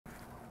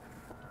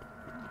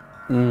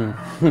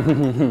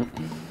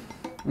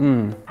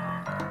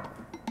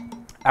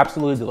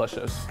Absolutely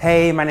delicious.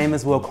 Hey, my name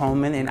is Will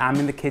Coleman and I'm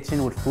in the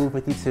kitchen with Food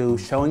 52,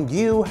 showing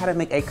you how to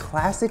make a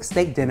classic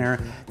steak dinner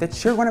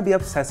that you're gonna be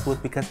obsessed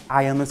with because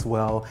I am as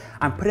well.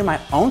 I'm putting my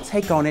own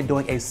take on it,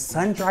 doing a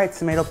sun-dried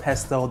tomato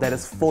pesto that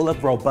is full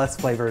of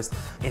robust flavors,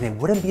 and it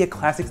wouldn't be a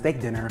classic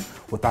steak dinner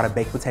without a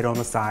baked potato on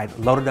the side,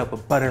 loaded up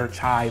with butter,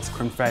 chives,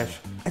 crème fraîche.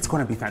 It's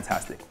gonna be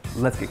fantastic.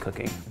 Let's get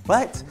cooking.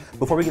 But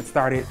before we get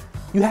started,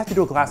 you have to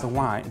do a glass of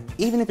wine.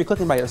 Even if you're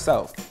cooking by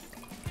yourself,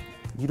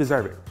 you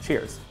deserve it.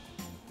 Cheers.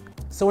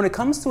 So when it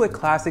comes to a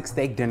classic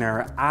steak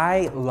dinner,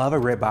 I love a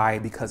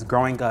ribeye because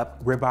growing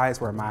up, ribeyes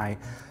were my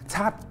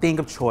top thing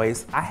of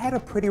choice. I had a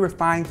pretty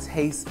refined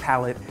taste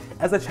palette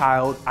as a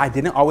child. I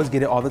didn't always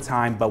get it all the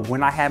time, but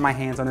when I had my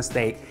hands on a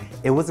steak,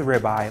 it was a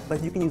ribeye.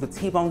 But you can use a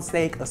T-bone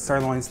steak, a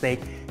sirloin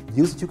steak,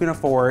 use what you can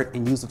afford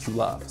and use what you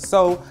love.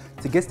 So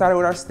to get started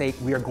with our steak,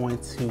 we are going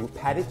to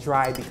pat it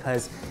dry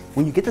because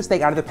when you get the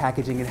steak out of the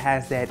packaging, it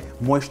has that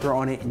moisture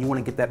on it and you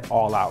want to get that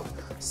all out.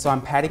 So I'm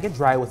patting it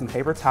dry with some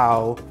paper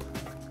towel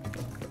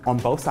on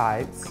both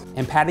sides.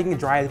 And patting it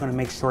dry is gonna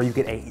make sure you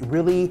get a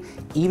really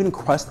even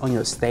crust on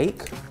your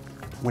steak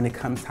when it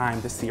comes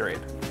time to sear it.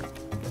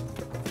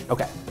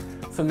 Okay,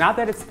 so now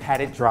that it's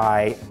patted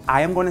dry,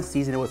 I am gonna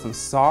season it with some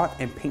salt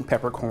and pink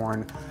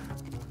peppercorn.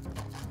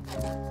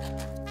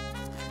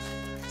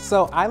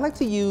 So I like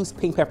to use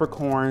pink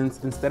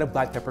peppercorns instead of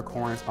black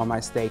peppercorns on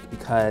my steak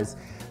because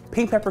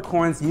pink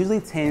peppercorns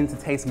usually tend to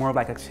taste more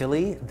like a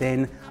chili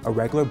than a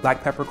regular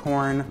black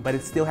peppercorn, but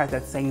it still has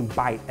that same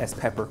bite as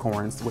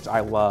peppercorns, which I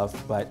love.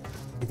 But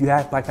if you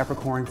have black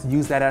peppercorns,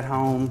 use that at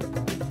home.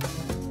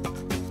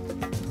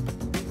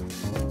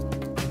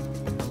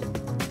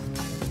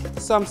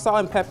 So I'm salt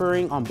and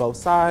peppering on both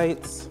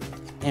sides.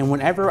 And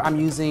whenever I'm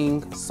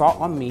using salt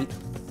on meat,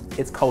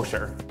 it's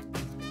kosher.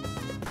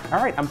 All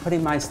right, I'm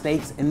putting my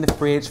steaks in the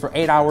fridge for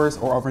 8 hours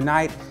or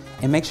overnight,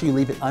 and make sure you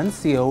leave it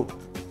unsealed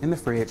in the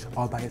fridge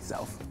all by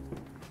itself.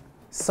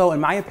 So in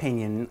my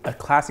opinion, a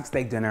classic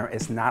steak dinner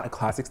is not a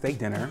classic steak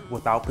dinner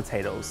without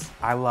potatoes.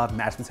 I love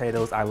mashed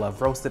potatoes, I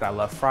love roasted, I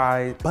love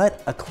fried,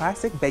 but a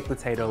classic baked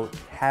potato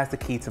has the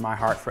key to my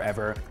heart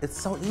forever. It's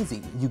so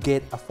easy. You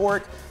get a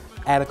fork,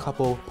 add a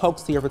couple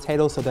pokes to your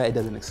potato so that it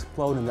doesn't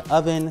explode in the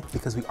oven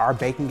because we are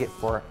baking it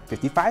for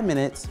 55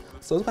 minutes,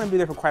 so it's gonna be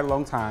there for quite a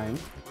long time.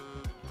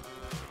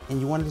 And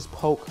you wanna just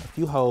poke a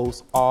few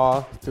holes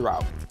all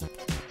throughout.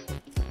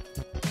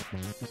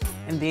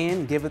 And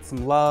then give it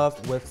some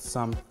love with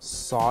some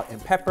salt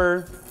and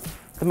pepper.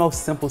 The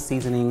most simple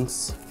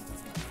seasonings,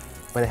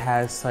 but it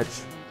has such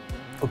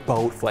a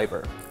bold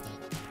flavor.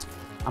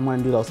 I'm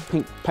gonna do those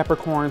pink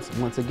peppercorns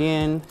once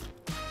again.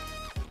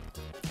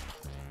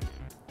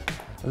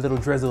 A little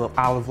drizzle of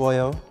olive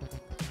oil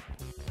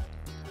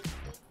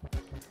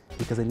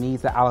because it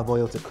needs the olive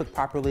oil to cook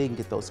properly and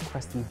get those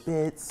crusty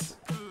bits.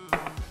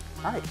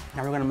 All right,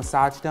 now we're gonna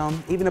massage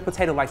them. Even a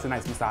potato likes a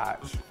nice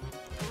massage.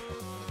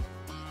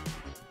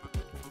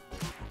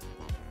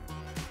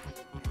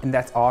 And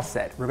that's all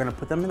set. We're gonna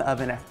put them in the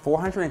oven at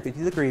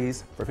 450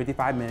 degrees for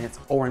 55 minutes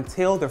or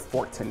until they're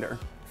fork tender.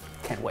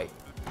 Can't wait.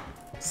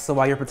 So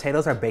while your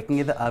potatoes are baking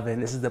in the oven,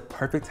 this is the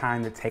perfect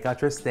time to take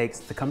out your steaks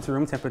to come to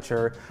room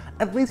temperature,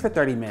 at least for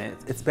 30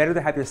 minutes. It's better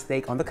to have your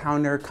steak on the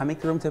counter coming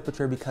to room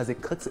temperature because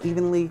it cooks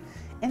evenly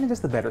and it's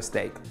just a better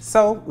steak.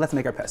 So let's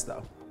make our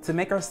pesto. To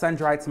make our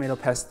sun-dried tomato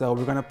pesto,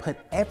 we're gonna put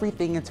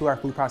everything into our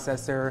food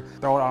processor,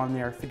 throw it on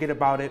there, forget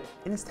about it,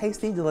 and it's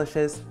tasty,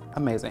 delicious,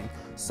 amazing.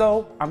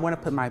 So I'm gonna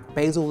put my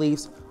basil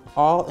leaves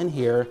all in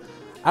here.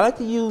 I like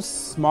to use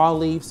small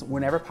leaves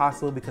whenever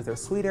possible because they're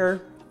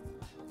sweeter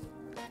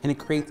and it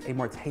creates a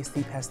more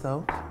tasty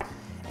pesto.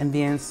 And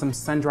then some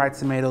sun-dried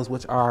tomatoes,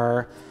 which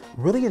are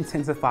really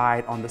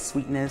intensified on the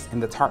sweetness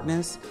and the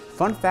tartness.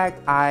 Fun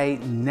fact, I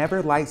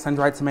never liked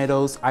sun-dried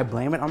tomatoes. I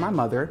blame it on my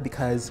mother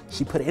because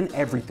she put it in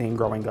everything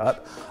growing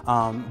up.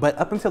 But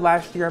up until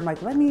last year, I'm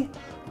like, let me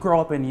grow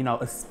up and,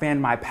 expand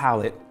my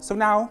palate. So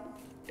now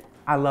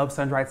I love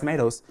sun-dried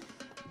tomatoes,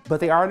 but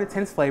they are an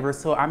intense flavor,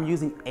 so I'm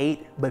using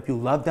 8, but if you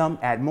love them,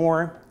 add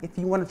more. If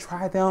you wanna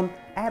try them,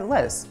 add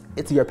less.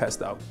 It's your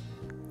pesto.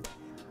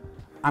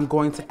 I'm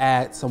going to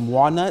add some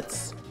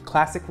walnuts.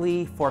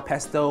 Classically, for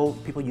pesto,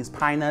 people use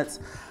pine nuts.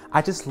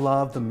 I just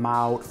love the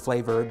mild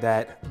flavor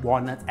that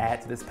walnuts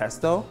add to this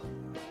pesto.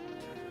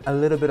 A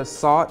little bit of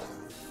salt,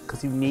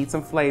 because you need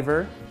some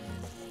flavor.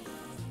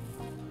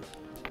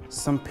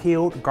 Some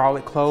peeled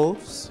garlic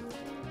cloves.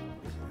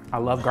 I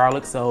love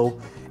garlic, so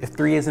if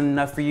 3 isn't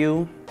enough for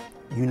you,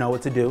 you know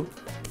what to do.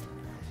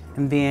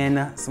 And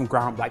then some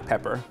ground black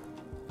pepper.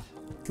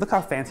 Look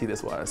how fancy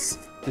this was.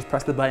 Just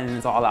press the button and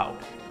it's all out.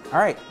 All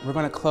right, we're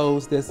gonna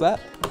close this up.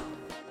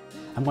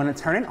 I'm gonna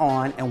turn it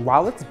on, and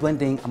while it's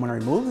blending, I'm gonna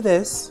remove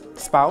this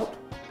spout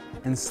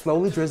and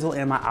slowly drizzle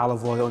in my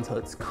olive oil until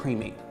it's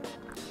creamy.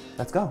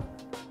 Let's go.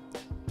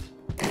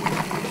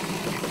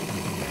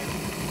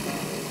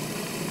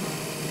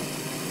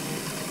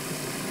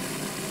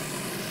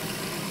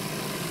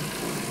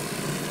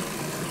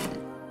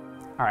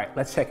 All right,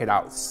 let's check it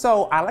out.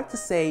 So I like to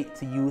say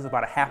to use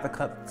about a half a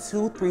cup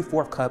to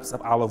 3/4 cups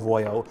of olive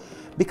oil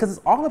because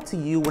it's all up to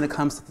you when it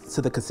comes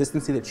to the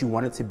consistency that you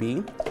want it to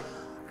be.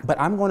 But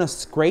I'm gonna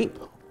scrape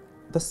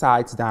the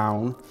sides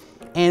down.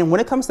 And when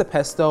it comes to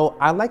pesto,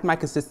 I like my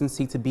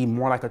consistency to be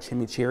more like a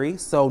chimichurri,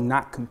 so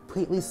not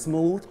completely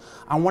smooth.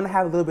 I wanna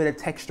have a little bit of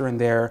texture in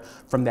there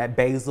from that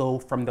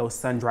basil, from those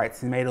sun-dried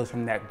tomatoes,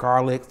 from that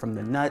garlic, from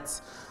the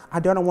nuts. I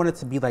don't want it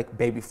to be like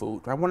baby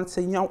food. I want it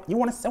to,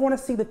 I wanna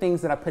see the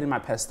things that I put in my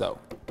pesto.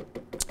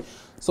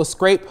 So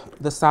scrape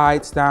the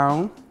sides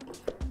down.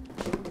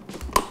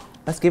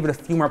 Let's give it a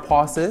few more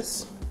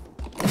pulses.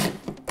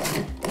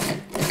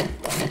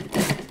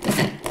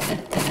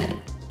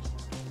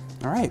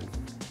 All right.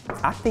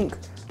 I think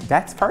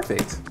that's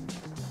perfect.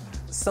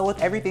 So with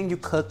everything you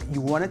cook,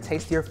 you want to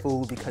taste your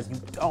food because you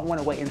don't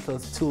want to wait until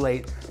it's too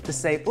late to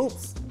say,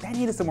 oops, that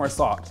needed some more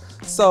salt.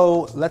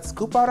 So let's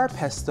scoop out our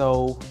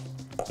pesto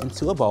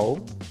into a bowl.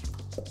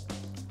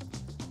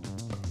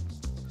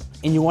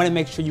 And you want to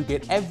make sure you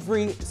get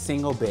every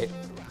single bit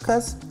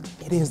because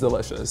it is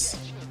delicious.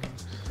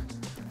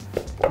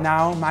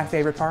 Now, my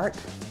favorite part,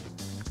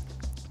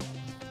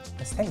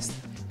 let's taste.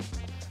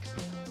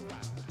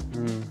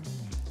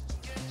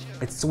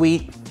 It's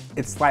sweet,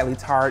 it's slightly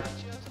tart.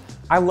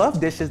 I love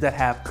dishes that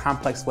have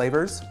complex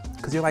flavors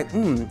because you're like,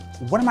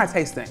 what am I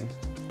tasting?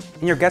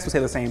 And your guests will say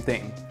the same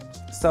thing.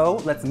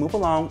 So let's move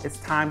along. It's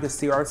time to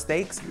sear our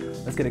steaks.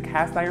 Let's get a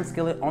cast iron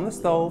skillet on the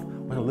stove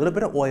with a little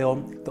bit of oil.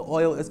 The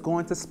oil is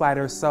going to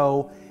splatter,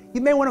 so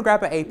you may want to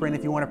grab an apron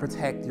if you want to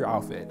protect your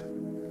outfit.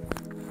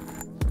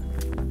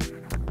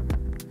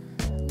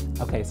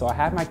 Okay, so I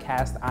have my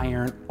cast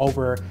iron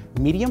over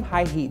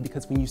medium-high heat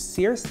because when you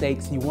sear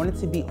steaks, you want it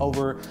to be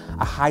over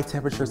a high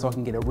temperature so it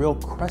can get a real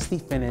crusty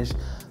finish.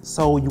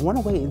 So you want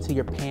to wait until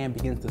your pan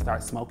begins to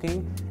start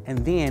smoking and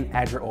then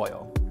add your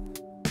oil.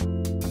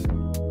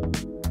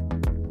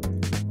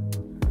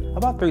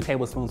 About 3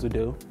 tablespoons would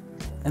do.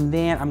 And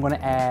then I'm going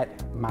to add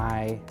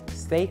my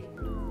steak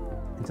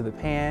into the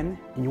pan.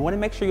 And you want to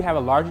make sure you have a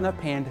large enough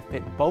pan to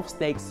fit both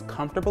steaks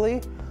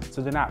comfortably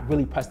so they're not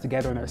really pressed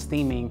together and they're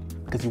steaming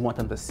because you want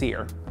them to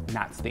sear,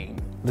 not steam.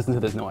 Listen to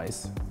this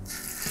noise.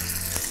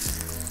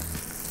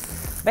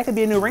 That could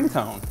be a new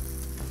ringtone.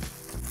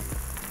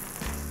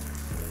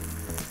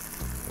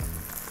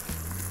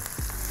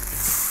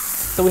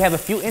 So we have a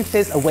few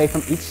inches away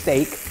from each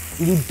steak.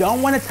 You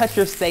don't want to touch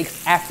your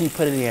steaks after you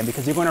put it in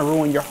because you're going to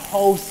ruin your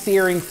whole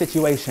searing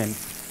situation.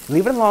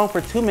 Leave it alone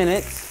for 2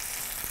 minutes.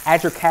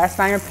 Add your cast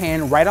iron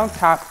pan right on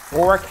top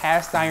or a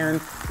cast iron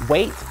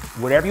weight,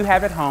 whatever you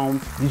have at home.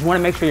 You just want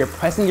to make sure you're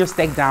pressing your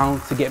steak down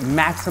to get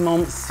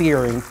maximum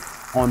searing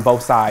on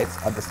both sides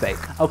of the steak.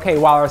 Okay,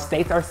 while our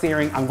steaks are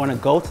searing, I'm going to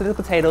go to the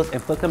potatoes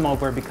and flip them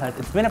over because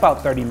it's been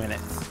about 30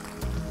 minutes.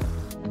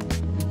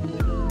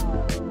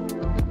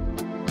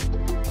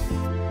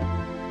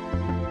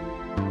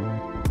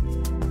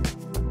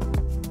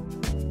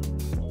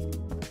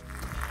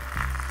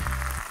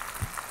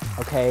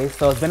 Okay,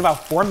 so it's been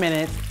about 4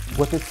 minutes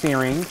with it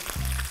searing,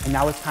 and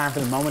now it's time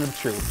for the moment of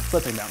truth,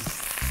 flipping them.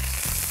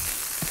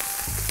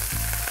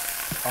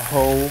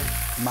 Oh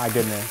my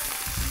goodness.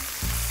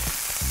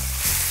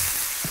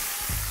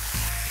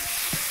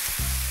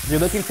 You're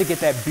looking to get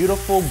that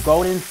beautiful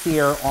golden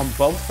sear on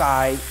both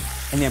sides,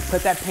 and then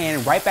put that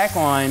pan right back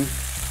on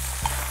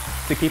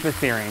to keep it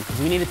searing,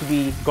 because we need it to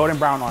be golden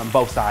brown on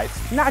both sides,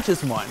 not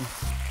just one.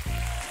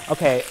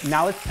 Okay,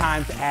 now it's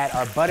time to add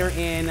our butter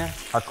in,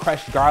 our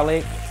crushed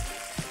garlic,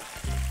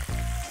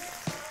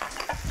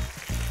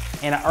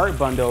 and an herb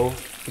bundle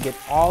to get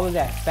all of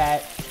that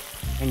fat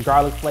and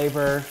garlic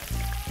flavor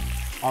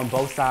on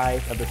both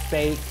sides of the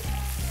steak.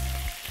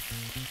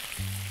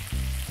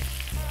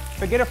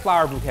 Forget a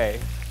flower bouquet.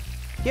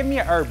 Give me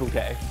an herb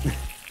bouquet.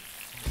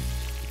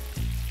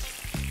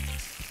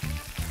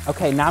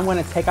 Okay, now I'm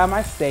gonna take out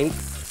my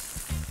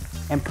steaks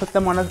and put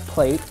them on a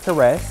plate to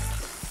rest.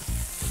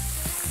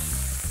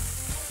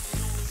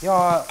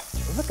 Y'all,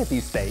 look at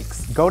these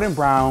steaks. Golden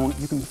brown,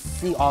 you can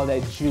see all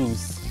that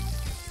juice.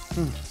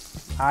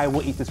 I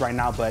will eat this right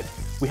now, but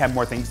we have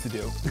more things to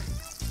do.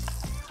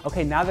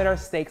 Okay, now that our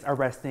steaks are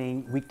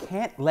resting, we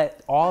can't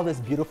let all this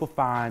beautiful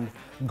fond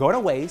go to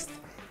waste.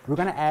 We're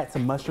gonna add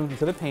some mushrooms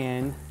into the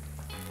pan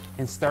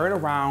and stir it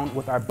around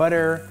with our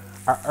butter,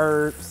 our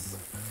herbs,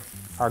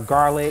 our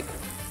garlic.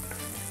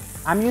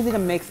 I'm using a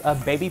mix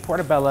of baby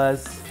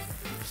portobellas,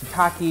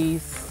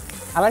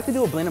 shiitakes. I like to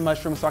do a blend of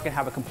mushrooms so I can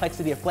have a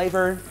complexity of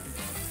flavor,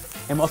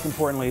 and most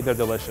importantly, they're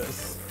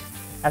delicious.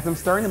 As I'm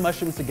stirring the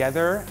mushrooms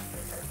together,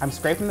 I'm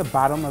scraping the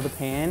bottom of the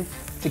pan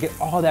to get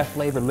all that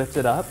flavor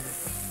lifted up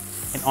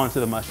and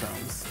onto the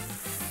mushrooms.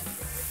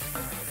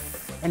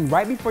 And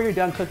right before you're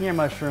done cooking your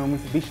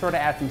mushrooms, be sure to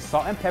add some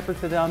salt and pepper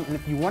to them. And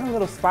if you want a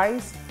little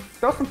spice,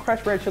 throw some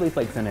crushed red chili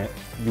flakes in it.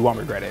 You won't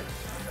regret it.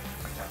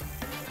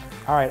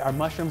 All right, our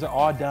mushrooms are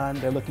all done.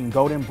 They're looking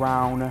golden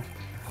brown.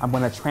 I'm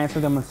gonna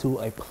transfer them into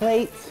a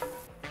plate.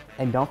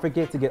 And don't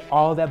forget to get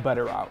all that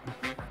butter out.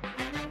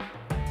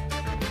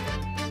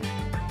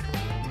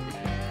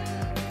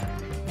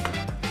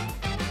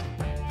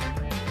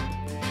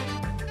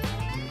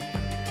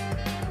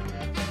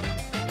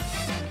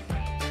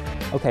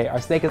 Okay,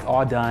 our steak is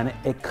all done.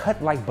 It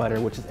cut like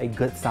butter, which is a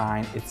good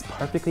sign. It's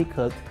perfectly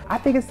cooked. I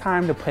think it's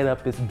time to plate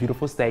up this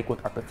beautiful steak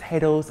with our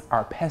potatoes,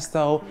 our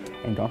pesto,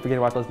 and don't forget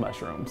about those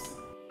mushrooms.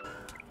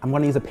 I'm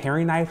gonna use a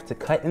paring knife to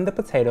cut in the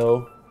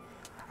potato.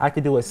 I like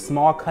to do a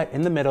small cut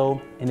in the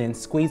middle and then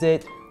squeeze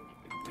it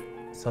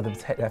so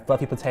that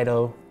fluffy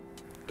potato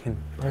can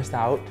burst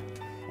out.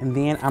 And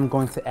then I'm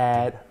going to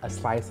add a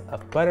slice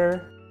of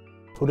butter.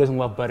 Who doesn't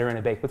love butter in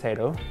a baked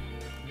potato?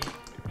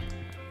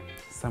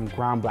 Some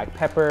ground black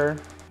pepper,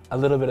 a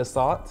little bit of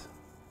salt,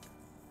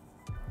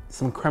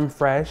 some crème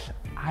fraîche.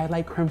 I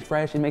like crème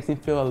fraîche. It makes me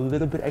feel a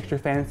little bit extra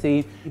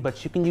fancy,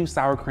 but you can use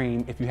sour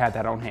cream if you have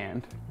that on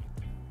hand.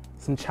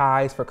 Some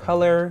chives for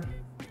color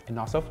and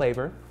also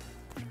flavor.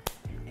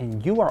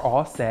 And you are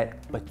all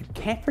set, but you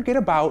can't forget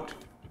about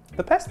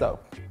the pesto.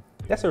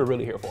 That's what we're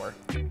really here for.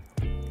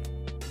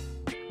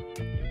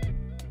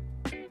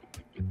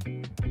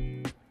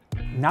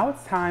 Now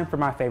it's time for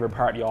my favorite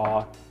part,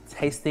 y'all.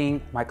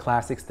 Tasting my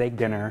classic steak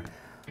dinner.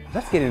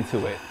 Let's get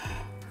into it.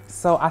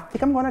 So I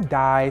think I'm gonna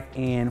dive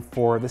in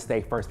for the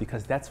steak first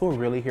because that's what we're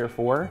really here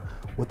for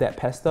with that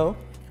pesto.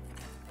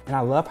 And I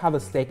love how the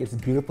steak is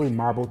beautifully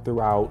marbled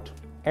throughout.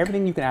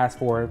 Everything you can ask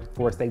for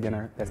a steak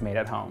dinner that's made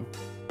at home.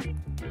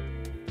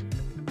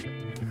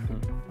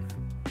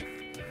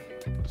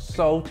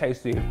 So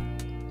tasty.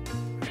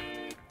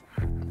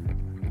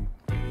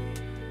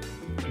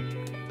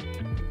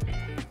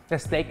 The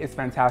steak is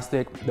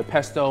fantastic. The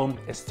pesto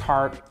is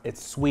tart,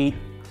 it's sweet.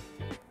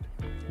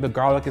 The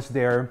garlic is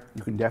there.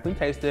 You can definitely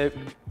taste it.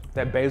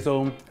 That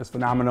basil is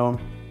phenomenal.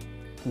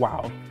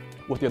 Wow.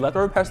 With your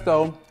leftover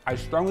pesto, I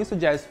strongly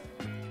suggest,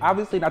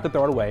 obviously not to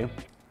throw it away.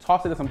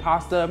 Toss it in some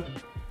pasta,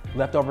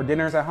 leftover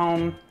dinners at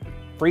home,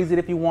 freeze it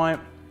if you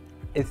want.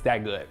 It's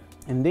that good.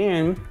 And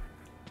then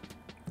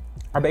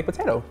our baked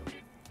potato.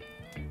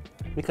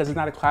 Because it's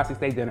not a classic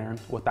steak dinner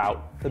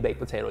without the baked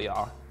potato,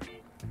 y'all.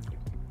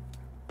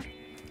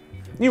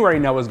 You already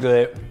know it's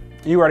good.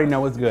 You already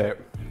know it's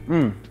good.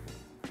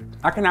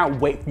 I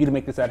cannot wait for you to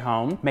make this at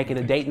home. Make it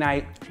a date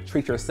night,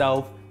 treat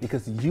yourself,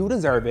 because you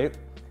deserve it.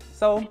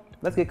 So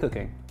let's get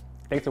cooking.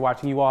 Thanks for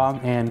watching, you all,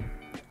 and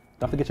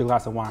don't forget your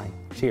glass of wine.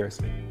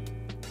 Cheers.